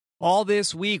All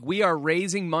this week, we are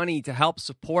raising money to help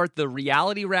support the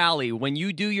Reality Rally when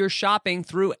you do your shopping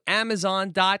through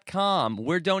Amazon.com.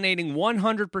 We're donating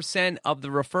 100% of the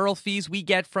referral fees we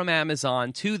get from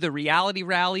Amazon to the Reality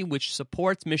Rally, which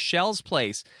supports Michelle's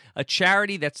Place, a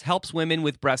charity that helps women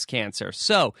with breast cancer.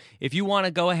 So if you want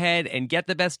to go ahead and get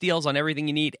the best deals on everything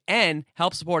you need and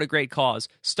help support a great cause,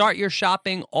 start your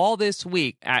shopping all this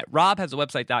week at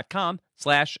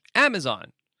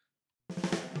robhasawebsite.com/Amazon.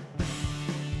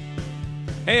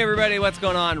 Hey everybody, what's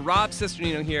going on? Rob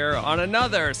Cesternino here on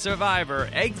another Survivor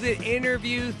Exit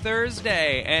Interview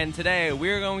Thursday. And today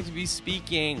we're going to be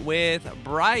speaking with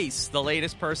Brice, the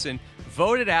latest person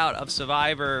voted out of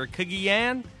Survivor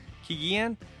Cagayan?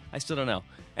 I still don't know.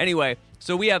 Anyway,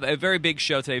 so we have a very big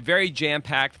show today, very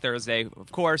jam-packed Thursday.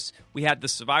 Of course, we had the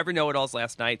Survivor Know-It-Alls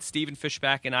last night. Stephen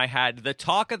Fishback and I had the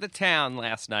talk of the town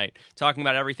last night, talking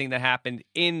about everything that happened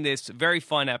in this very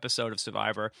fun episode of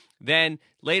Survivor. Then,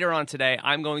 later on today,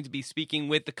 I'm going to be speaking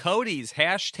with the Codys.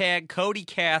 Hashtag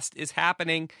CodyCast is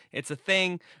happening. It's a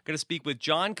thing. I'm going to speak with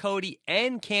John Cody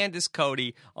and Candace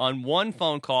Cody on one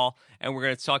phone call, and we're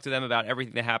going to talk to them about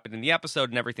everything that happened in the episode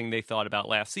and everything they thought about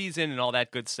last season and all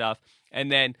that good stuff. And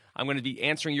then I'm going to be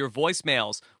answering your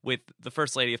voicemails with the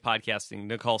First Lady of Podcasting,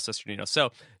 Nicole Cesternino.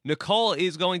 So Nicole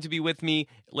is going to be with me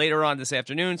later on this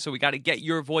afternoon, so we got to get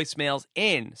your voicemails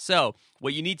in. So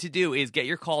what you need to do is get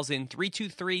your calls in.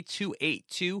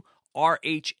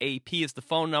 323-282-RHAP is the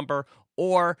phone number,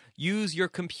 or use your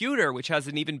computer, which has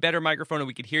an even better microphone and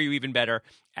we can hear you even better,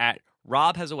 at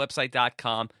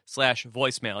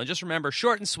robhasawebsite.com/voicemail. And just remember,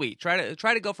 short and sweet. Try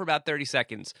to go for about 30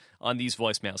 seconds on these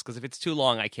voicemails, because if it's too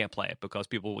long, I can't play it because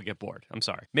people will get bored. I'm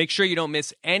sorry. Make sure you don't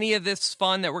miss any of this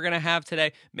fun that we're going to have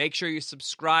today. Make sure you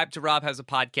subscribe to Rob Has a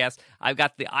Podcast. I've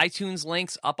got the iTunes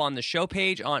links up on the show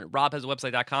page on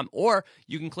robhasawebsite.com, or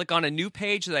you can click on a new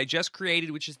page that I just created,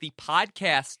 which is the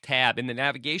podcast tab in the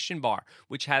navigation bar,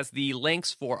 which has the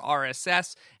links for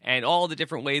RSS and all the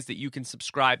different ways that you can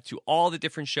subscribe to all the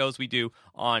different shows we do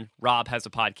on Rob Has a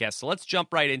Podcast. So let's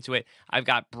jump right into it. I've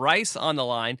got Brice on the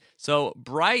line. So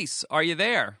Brice, are you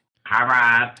there? Hi,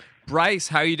 Rob. Brice,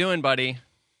 how are you doing, buddy?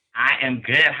 I am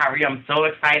good. How are you? I'm so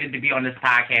excited to be on this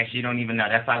podcast. You don't even know.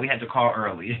 That's why we had to call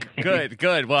early.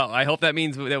 Good. Well, I hope that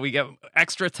means that we get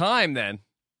extra time then.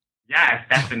 Yes,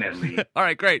 definitely. All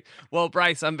right, great. Well,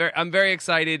 Brice, I'm very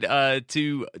excited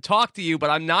to talk to you, but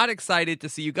I'm not excited to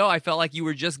see you go. I felt like you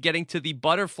were just getting to the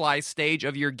butterfly stage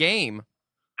of your game.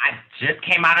 I just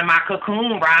came out of my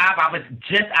cocoon, Rob. I was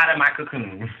just out of my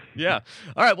cocoon. Yeah.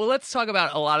 All right, well, let's talk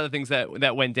about a lot of the things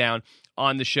that went down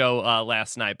on the show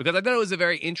last night, because I thought it was a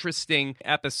very interesting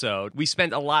episode. We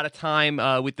spent a lot of time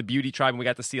with the Beauty Tribe, and we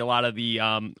got to see a lot of the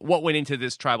what went into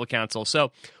this tribal council.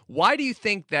 So why do you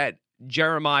think that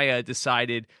Jeremiah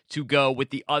decided to go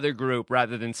with the other group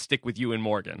rather than stick with you and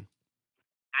Morgan?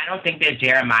 I don't think that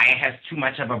Jeremiah has too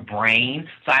much of a brain,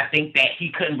 so I think that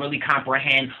he couldn't really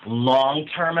comprehend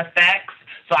long-term effects.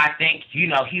 So I think,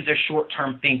 he's a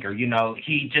short-term thinker.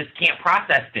 He just can't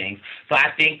process things. So I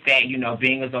think that,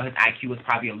 being as though his IQ was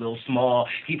probably a little small,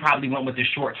 he probably went with the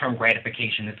short-term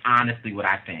gratification is honestly what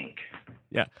I think.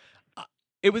 Yeah.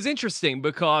 It was interesting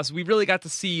because we really got to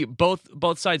see both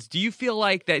sides. Do you feel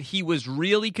like that he was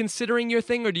really considering your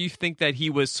thing, or do you think that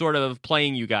he was sort of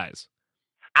playing you guys?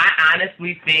 I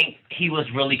honestly think he was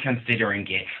really considering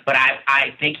it, but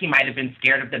I think he might have been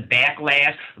scared of the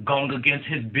backlash going against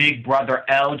his big brother,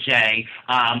 LJ,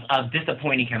 of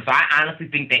disappointing him. So I honestly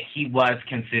think that he was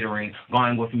considering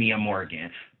going with me and Morgan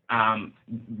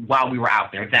while we were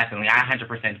out there. Definitely. I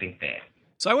 100% think that.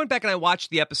 So I went back and I watched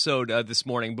the episode this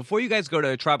morning. Before you guys go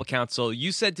to Tribal Council,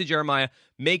 you said to Jeremiah,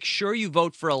 make sure you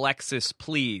vote for Alexis,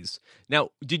 please.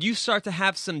 Now, did you start to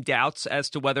have some doubts as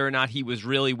to whether or not he was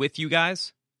really with you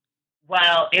guys?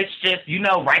 Well, it's just,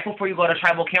 right before you go to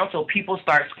Tribal Council, people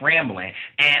start scrambling.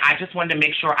 And I just wanted to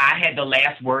make sure I had the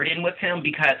last word in with him,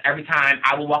 because every time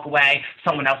I would walk away,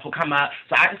 someone else would come up.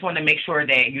 So I just wanted to make sure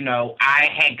that, I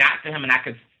had got to him and I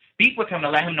could speak with him to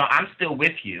let him know I'm still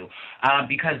with you,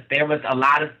 because there was a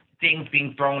lot of things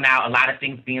being thrown out, a lot of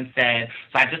things being said.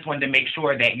 So I just wanted to make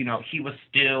sure that, he was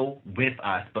still with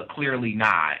us, but clearly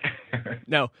not.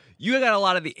 Now, you got a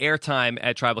lot of the airtime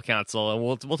at Tribal Council, and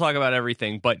we'll talk about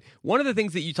everything. But one of the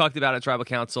things that you talked about at Tribal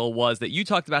Council was that you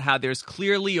talked about how there's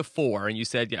clearly a four, and you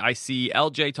said, I see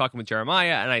LJ talking with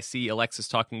Jeremiah, and I see Alexis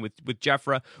talking with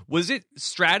Jeffra. Was it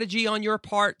strategy on your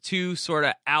part to sort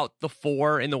of out the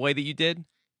four in the way that you did?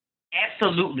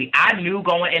 Absolutely. I knew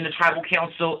going into tribal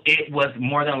council, it was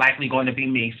more than likely going to be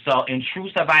me. So in true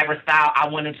Survivor style, I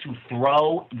wanted to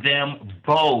throw them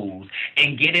bows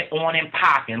and get it on and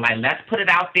popping. Like, let's put it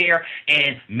out there,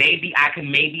 and maybe I can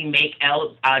make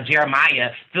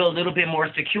Jeremiah feel a little bit more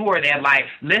secure that, like,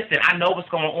 listen, I know what's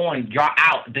going on. Y'all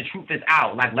out. The truth is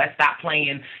out. Like, let's stop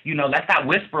playing, let's stop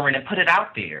whispering and put it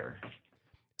out there.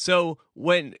 So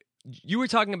when you were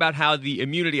talking about how the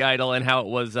immunity idol and how it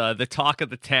was the talk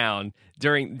of the town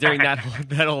during that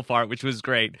whole part, which was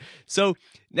great. So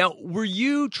now, were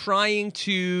you trying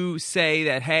to say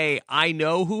that, hey, I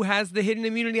know who has the hidden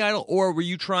immunity idol, or were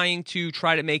you trying to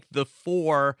make the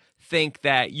four think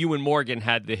that you and Morgan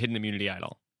had the hidden immunity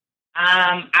idol?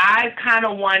 I kind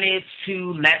of wanted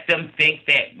to let them think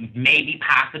that maybe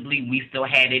possibly we still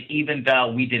had it, even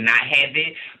though we did not have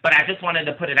it. But I just wanted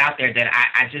to put it out there that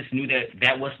I just knew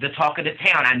that was the talk of the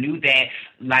town. I knew that,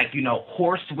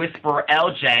 horse whisperer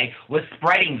LJ was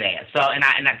spreading that. So, and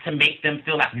to make them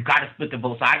feel like you got to split the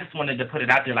vote. So I just wanted to put it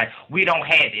out there, like, we don't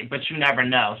have it, but you never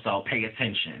know. So pay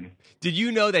attention. Did you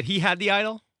know that he had the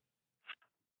idol?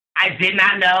 I did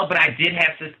not know, but I did have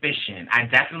suspicion. I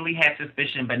definitely had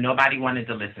suspicion, but nobody wanted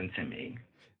to listen to me.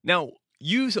 Now,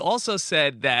 you also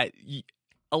said that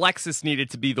Alexis needed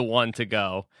to be the one to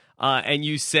go, and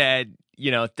you said,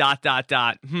 very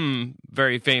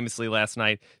famously last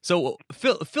night. So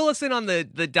fill us in on the ...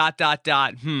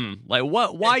 Like,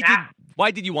 what?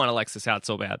 Why did you want Alexis out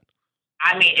so bad?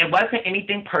 I mean, it wasn't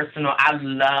anything personal. I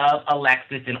love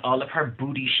Alexis and all of her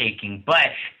booty shaking. But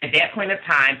at that point in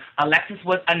time, Alexis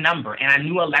was a number. And I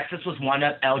knew Alexis was one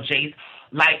of LJ's,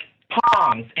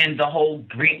 pawns in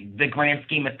the grand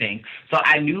scheme of things. So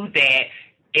I knew that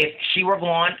if she were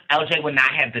gone, LJ would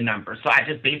not have the number. So I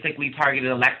just basically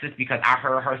targeted Alexis because I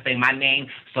heard her say my name.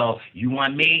 So you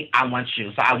want me, I want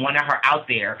you. So I wanted her out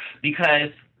there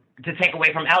because to take away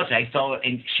from LJ. So,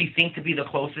 and she seemed to be the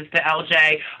closest to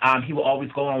LJ. He would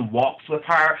always go on walks with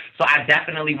her. So I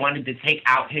definitely wanted to take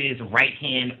out his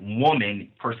right-hand woman,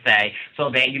 per se, so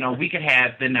that, we could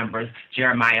have the numbers,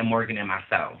 Jeremiah, Morgan, and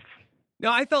myself.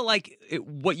 No, I felt like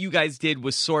what you guys did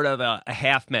was sort of a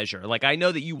half measure. Like, I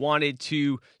know that you wanted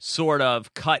to sort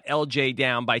of cut LJ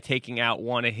down by taking out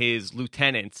one of his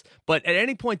lieutenants, but at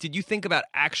any point, did you think about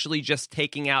actually just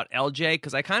taking out LJ?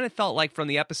 Because I kind of felt like from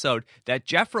the episode that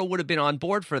Jeffro would have been on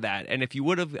board for that. And if you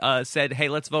would have said, hey,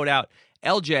 let's vote out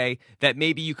LJ, that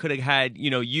maybe you could have had,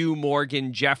 you,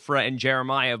 Morgan, Jeffra, and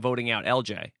Jeremiah voting out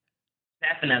LJ.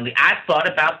 Definitely. I thought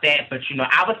about that, but,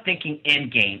 I was thinking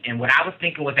end game. And what I was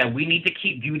thinking was that we need to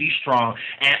keep Beauty strong.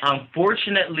 And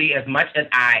unfortunately, as much as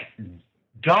I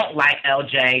don't like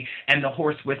LJ and the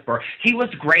horse whisperer, he was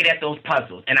great at those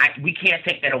puzzles. And we can't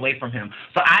take that away from him.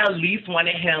 So I at least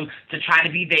wanted him to try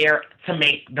to be there to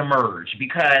make the merge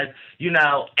because,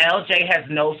 LJ has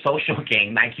no social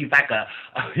game. Like, he's like a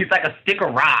stick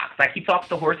of rocks. Like, he talks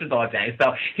to horses all day.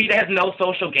 So he has no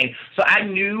social game. So I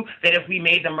knew that if we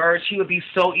made the merge, he would be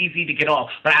so easy to get off.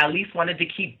 But I at least wanted to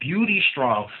keep Beauty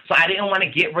strong. So I didn't want to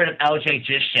get rid of LJ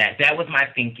just yet. That was my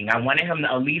thinking. I wanted him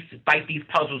to at least fight these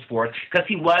puzzles for us because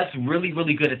he was really,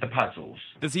 really good at the puzzles.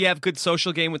 Does he have good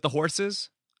social game with the horses?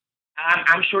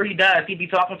 I'm sure he does. He'd be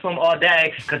talking to them all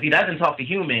day because he doesn't talk to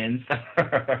humans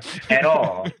at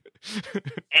all.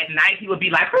 At night, he would be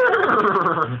like,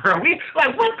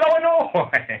 what's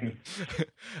going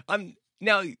on?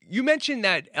 Now, you mentioned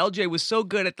that LJ was so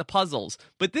good at the puzzles,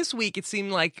 but this week it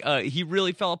seemed like he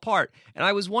really fell apart. And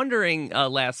I was wondering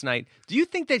last night, do you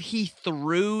think that he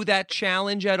threw that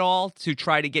challenge at all to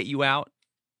try to get you out?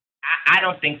 I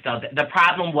don't think so. The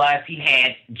problem was he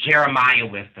had Jeremiah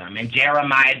with him, and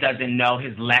Jeremiah doesn't know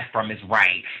his left from his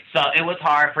right. So it was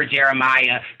hard for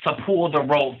Jeremiah to pull the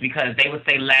ropes because they would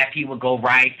say left, he would go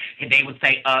right. They would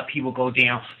say up, he would go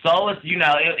down. So it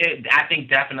was, I think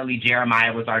definitely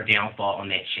Jeremiah was our downfall on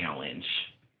that challenge.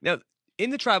 Now,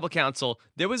 in the tribal council,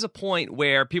 there was a point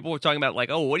where people were talking about, like,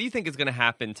 oh, what do you think is going to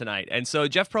happen tonight? And so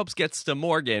Jeff Probst gets to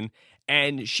Morgan,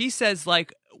 and she says,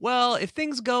 like, well, if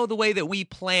things go the way that we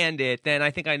planned it, then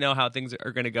I think I know how things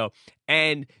are going to go.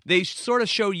 And they sort of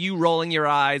show you rolling your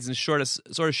eyes and sort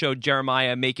of showed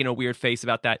Jeremiah making a weird face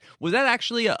about that. Was that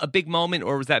actually a big moment,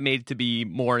 or was that made to be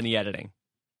more in the editing?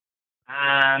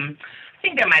 I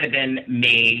think that might have been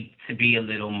made to be a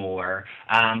little more.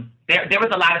 There was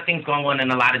a lot of things going on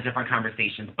in a lot of different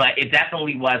conversations, but it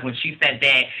definitely was when she said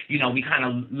that, we kind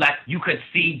of left, you could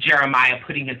see Jeremiah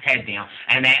putting his head down.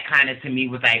 And that kind of, to me,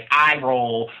 was like eye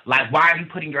roll. Like, why are you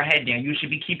putting your head down? You should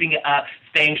be keeping it up,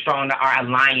 staying strong to our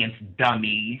alliance,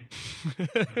 dummy.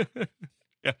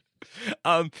 Yeah.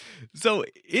 So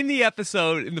in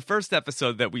the first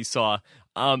episode that we saw,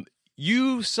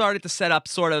 you started to set up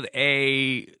sort of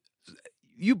a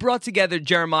you brought together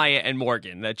Jeremiah and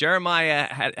Morgan. That Jeremiah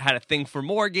had a thing for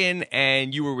Morgan,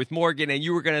 and you were with Morgan, and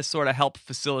you were going to sort of help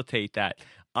facilitate that.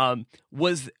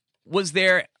 Was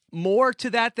there more to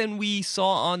that than we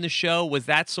saw on the show? Was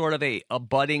that sort of a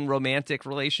budding romantic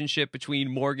relationship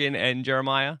between Morgan and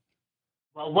Jeremiah?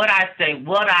 Well, what I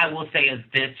will say is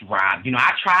this, Rob.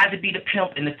 I tried to be the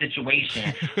pimp in the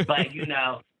situation, but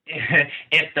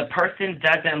if the person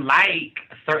doesn't like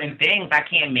certain things, I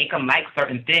can't make them like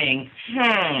certain things.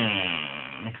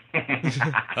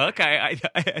 Okay,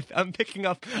 I'm picking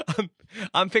up.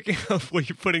 I'm picking up what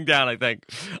you're putting down, I think.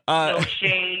 No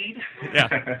shade.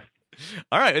 Yeah.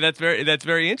 All right, that's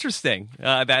very interesting.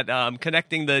 That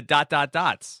connecting the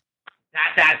dots.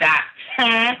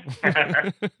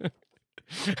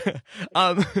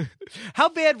 How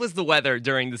bad was the weather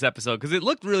during this episode? Because it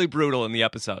looked really brutal in the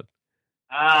episode.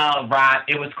 Oh, Rob,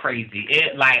 it was crazy.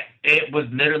 It was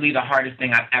literally the hardest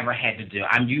thing I've ever had to do.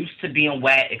 I'm used to being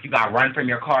wet if you got to run from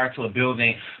your car to a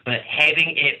building, but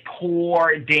having it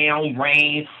pour down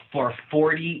rain for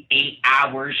 48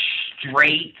 hours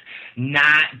straight,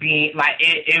 not being like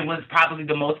it was probably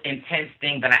the most intense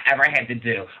thing that I ever had to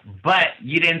do. But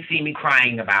you didn't see me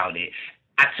crying about it.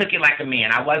 I took it like a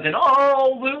man. I wasn't,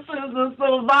 this is a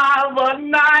Survivor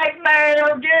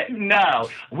nightmare. No.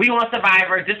 We on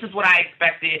Survivor. This is what I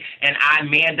expected, and I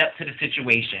manned up to the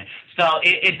situation. So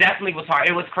it definitely was hard.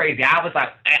 It was crazy. I was like,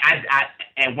 I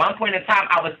at one point in time,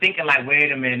 I was thinking like,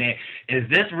 wait a minute, is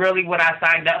this really what I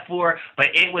signed up for? But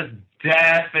it was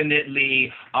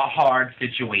definitely a hard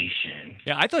situation.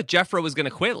 Yeah, I thought Jeffro was going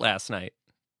to quit last night.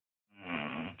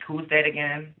 Who's that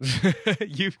again?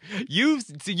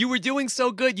 You were doing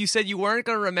so good. You said you weren't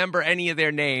going to remember any of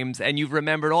their names, and you've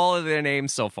remembered all of their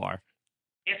names so far.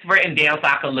 It's written down so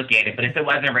I could look at it, but if it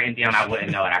wasn't written down, I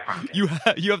wouldn't know it, I promise. You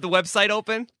have the website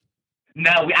open?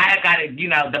 No, I got it.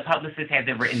 The publicist has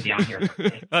it written down here.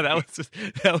 Oh,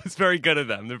 that was very good of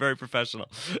them. They're very professional.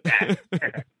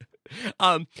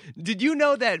 Did you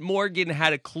know that Morgan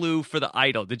had a clue for the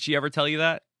idol? Did she ever tell you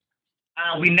that?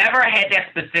 We never had that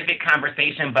specific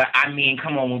conversation, but I mean,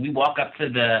 come on, when we walk up to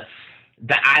the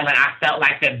island, I felt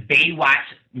like the Baywatch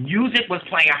music was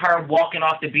playing, her walking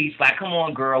off the beach like, come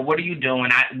on, girl, what are you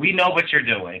doing? We know what you're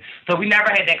doing. So we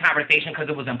never had that conversation because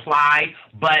it was implied,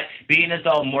 but being as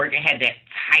though Morgan had that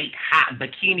tight, hot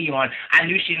bikini on, I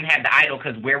knew she didn't have the idol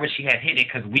because where would she have hid it?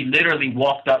 Because we literally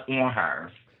walked up on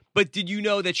her. But did you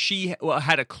know that she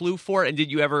had a clue for it, and did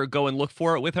you ever go and look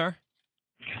for it with her?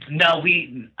 No,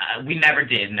 we never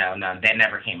did. No, that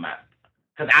never came up.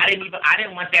 Because I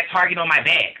didn't want that target on my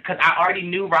back. Because I already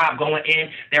knew, Rob, going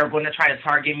in, they were going to try to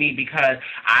target me because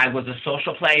I was a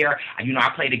social player. I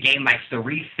played a game like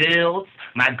Cerise Fields,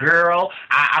 my girl.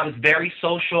 I was very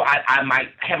social. I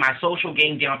had my social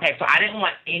game down pat. So I didn't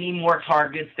want any more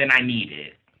targets than I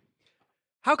needed.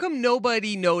 How come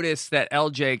nobody noticed that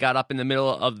LJ got up in the middle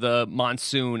of the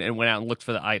monsoon and went out and looked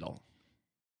for the idol?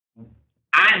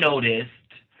 I noticed.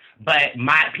 But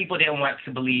my people didn't want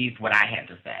to believe what I had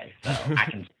to say, so I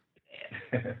can say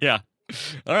that. Yeah.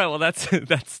 All right. Well,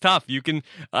 that's tough. You can.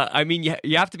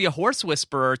 You have to be a horse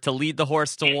whisperer to lead the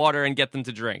horse to water and get them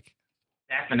to drink.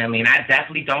 Definitely, and I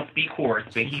definitely don't speak horse,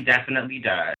 but he definitely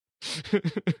does.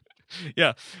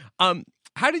 Yeah.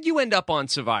 How did you end up on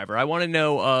Survivor? I want to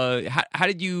know. How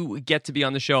did you get to be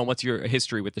on the show, and what's your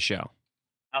history with the show?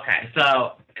 Okay,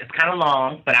 so it's kind of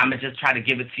long, but I'm going to just try to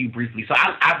give it to you briefly. So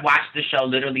I've watched the show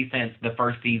literally since the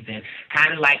first season,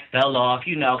 kind of like fell off,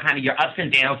 kind of your ups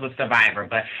and downs with Survivor.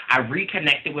 But I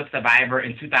reconnected with Survivor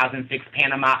in 2006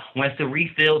 Panama when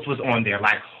Cerise Fields was on there.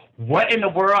 Like, what in the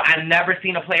world? I've never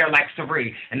seen a player like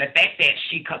Cerise. And the fact that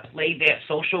she could play that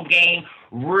social game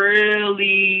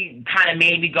really kind of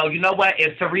made me go, you know what?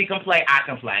 If Cerise can play, I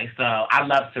can play. So I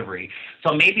love Cerise.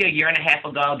 So maybe a year and a half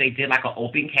ago, they did like an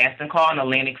open casting call in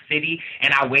Atlantic City,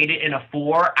 and I waited in a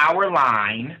 4-hour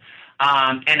line.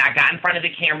 And I got in front of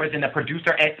the cameras, and the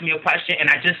producer asked me a question, and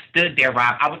I just stood there,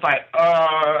 Rob. I was like,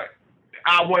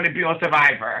 I want to be on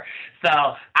Survivor. So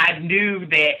I knew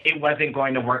that it wasn't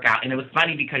going to work out. And it was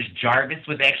funny because Jarvis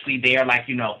was actually there, like,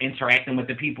 interacting with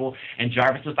the people. And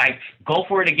Jarvis was like, go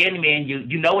for it again, man.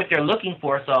 You know what they're looking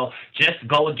for, so just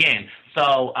go again.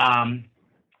 So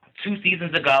 2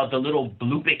 seasons ago, the little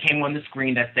blooping came on the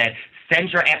screen that said, send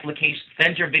your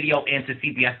video in to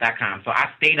CBS.com. So I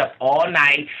stayed up all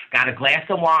night, got a glass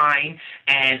of wine,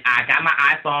 and I got my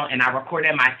iPhone, and I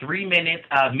recorded my 3 minutes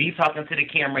of me talking to the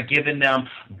camera, giving them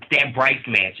that Brice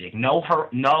magic. No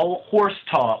horse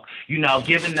talk,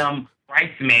 giving them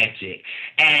Brice magic.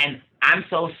 And I'm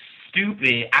so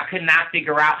stupid, I could not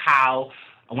figure out how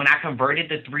when I converted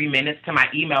the 3 minutes to my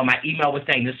email was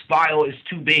saying, this file is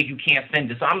too big, you can't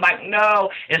send it. So I'm like, no,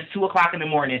 it's 2 o'clock in the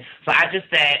morning. So I just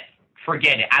said,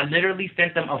 forget it. I literally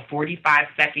sent them a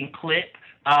 45-second clip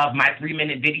of my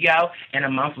 3-minute video, and a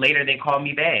month later they called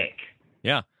me back.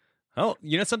 Yeah. Oh,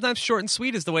 sometimes short and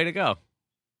sweet is the way to go.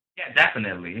 Yeah,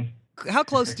 definitely. How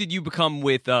close did you become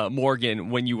with Morgan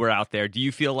when you were out there? Do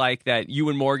you feel like that you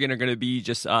and Morgan are going to be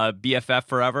just BFF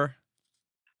forever?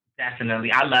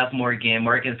 Definitely. I love Morgan.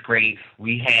 Morgan's great.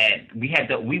 We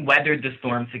weathered the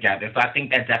storm together. So I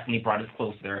think that definitely brought us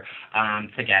closer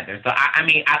together. So I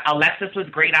mean, Alexis was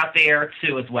great out there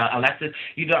too as well. Alexis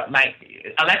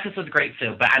was great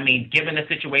too. But I mean, given the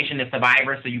situation, the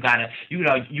Survivor, so you gotta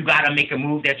make a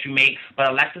move that you make. But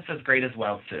Alexis was great as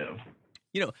well too.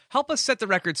 Help us set the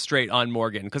record straight on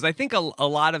Morgan, because I think a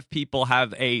lot of people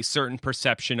have a certain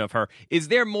perception of her. Is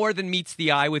there more than meets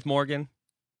the eye with Morgan?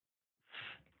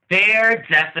 There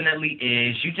definitely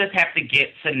is. You just have to get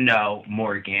to know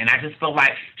Morgan. I just feel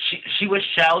like she was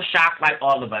shell-shocked like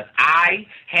all of us. I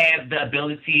have the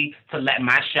ability to let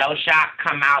my shell-shock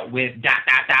come out with ...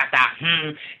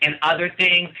 and other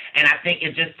things, and I think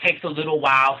it just takes a little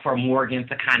while for Morgan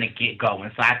to kind of get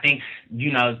going. So I think,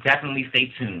 definitely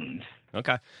stay tuned.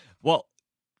 Okay. Well,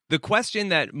 the question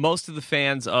that most of the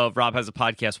fans of Rob Has a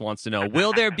Podcast wants to know,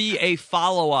 will there be a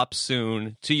follow-up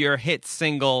soon to your hit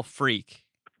single, Freak?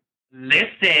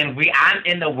 Listen, I'm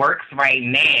in the works right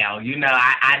now.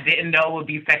 I didn't know it would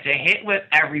be such a hit with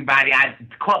everybody.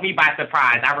 Caught me by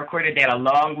surprise. I recorded that a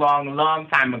long, long, long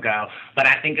time ago. But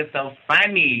I think it's so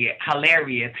funny,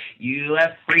 hilarious. You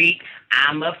a freak,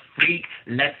 I'm a freak.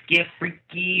 Let's get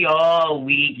freaky all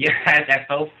week. Yeah, that's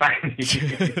so funny.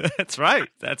 That's right.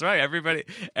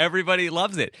 Everybody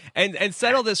loves it. And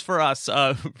settle this for us.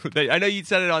 I know you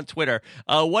said it on Twitter.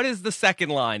 What is the second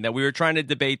line that we were trying to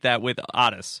debate that with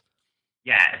Otis?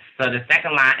 Yes. So the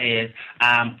second line is,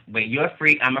 you're a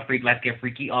freak, I'm a freak, let's get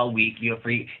freaky all week. You're a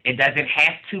freak. It doesn't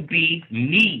have to be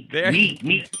neat.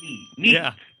 Neat.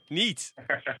 Yeah, neat.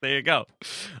 There you go.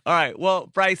 All right. Well,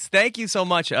 Brice, thank you so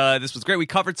much. This was great. We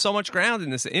covered so much ground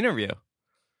in this interview.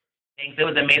 Thanks. It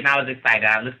was amazing. I was excited.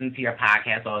 I listen to your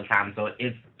podcast all the time, so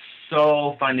it's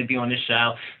so fun to be on the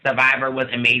show. Survivor was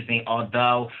amazing.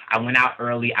 Although I went out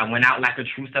early, I went out like a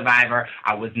true survivor.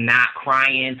 I was not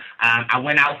crying. I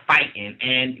went out fighting,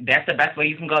 and that's the best way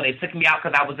you can go. They took me out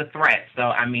because I was a threat. So,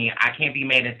 I mean, I can't be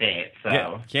mad at that. So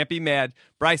yeah, can't be mad.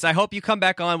 Brice, I hope you come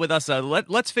back on with us.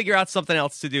 Let's figure out something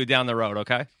else to do down the road,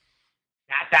 okay? ...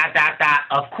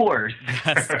 Of course.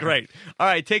 That's great. All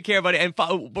right, take care, buddy. And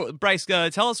Brice,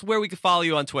 tell us where we can follow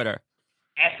you on Twitter.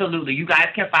 Absolutely. You guys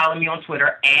can follow me on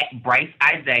Twitter at Brice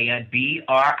Izyah,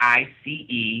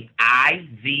 BriceIzyah.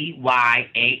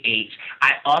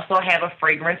 I also have a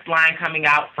fragrance line coming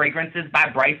out, Fragrances by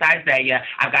Brice Izyah.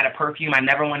 I've got a perfume. I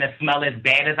never want to smell as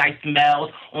bad as I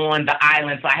smelled on the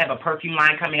island, so I have a perfume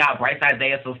line coming out, Brice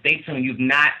Izyah, so stay tuned. You've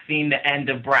not seen the end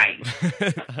of Brice.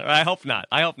 I hope not.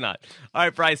 All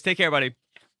right, Brice, take care, buddy.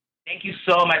 Thank you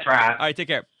so much, Rob. All right, take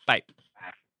care. Bye.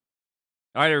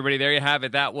 All right, everybody, there you have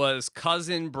it. That was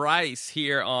Cousin Brice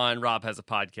here on Rob Has a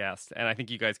Podcast. And I think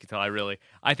you guys can tell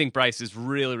I think Brice is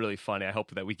really, really funny. I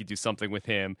hope that we could do something with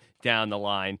him down the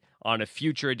line on a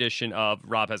future edition of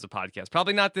Rob Has a Podcast.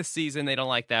 Probably not this season. They don't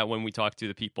like that when we talk to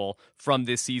the people from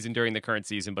this season during the current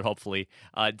season, but hopefully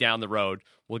down the road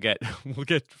we'll get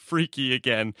freaky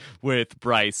again with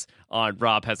Brice on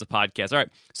Rob Has a Podcast. All right,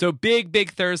 so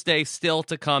big Thursday still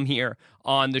to come here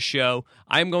on the show.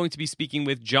 I'm going to be speaking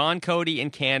with John Cody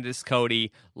and Candace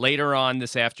Cody later on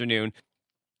this afternoon.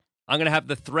 I'm going to have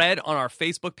the thread on our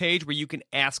Facebook page where you can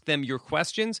ask them your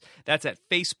questions. That's at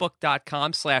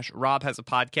facebook.com/Rob Has a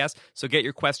Podcast. So get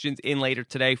your questions in later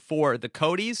today for the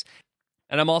Codys.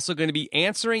 And I'm also going to be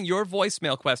answering your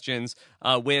voicemail questions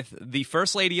with the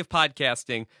First Lady of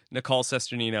Podcasting, Nicole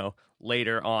Sesternino,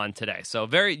 later on today. So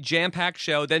very jam-packed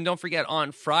show. Then don't forget,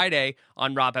 on Friday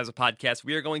on Rob Has a Podcast,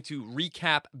 we are going to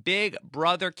recap Big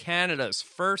Brother Canada's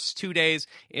first 2 days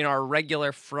in our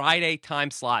regular Friday time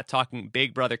slot, talking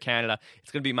Big Brother Canada. It's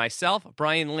going to be myself,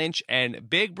 Brian Lynch, and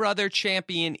Big Brother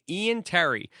champion Ian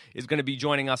Terry is going to be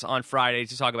joining us on Friday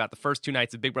to talk about the first 2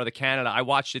 nights of Big Brother Canada. I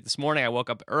watched it this morning. I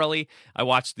woke up early. I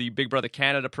watched the Big Brother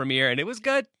Canada premiere, and it was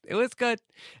good.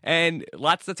 And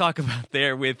lots to talk about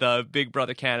there with Big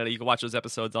Brother Canada. You can watch those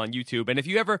episodes on YouTube. And if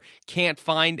you ever can't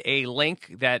find a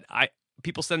link that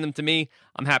people send them to me,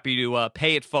 I'm happy to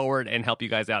pay it forward and help you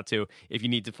guys out too if you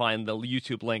need to find the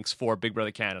YouTube links for Big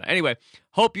Brother Canada. Anyway,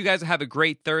 hope you guys have a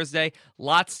great Thursday.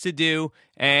 Lots to do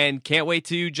and can't wait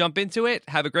to jump into it.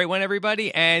 Have a great one,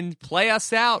 everybody, and play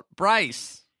us out,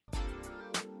 Brice.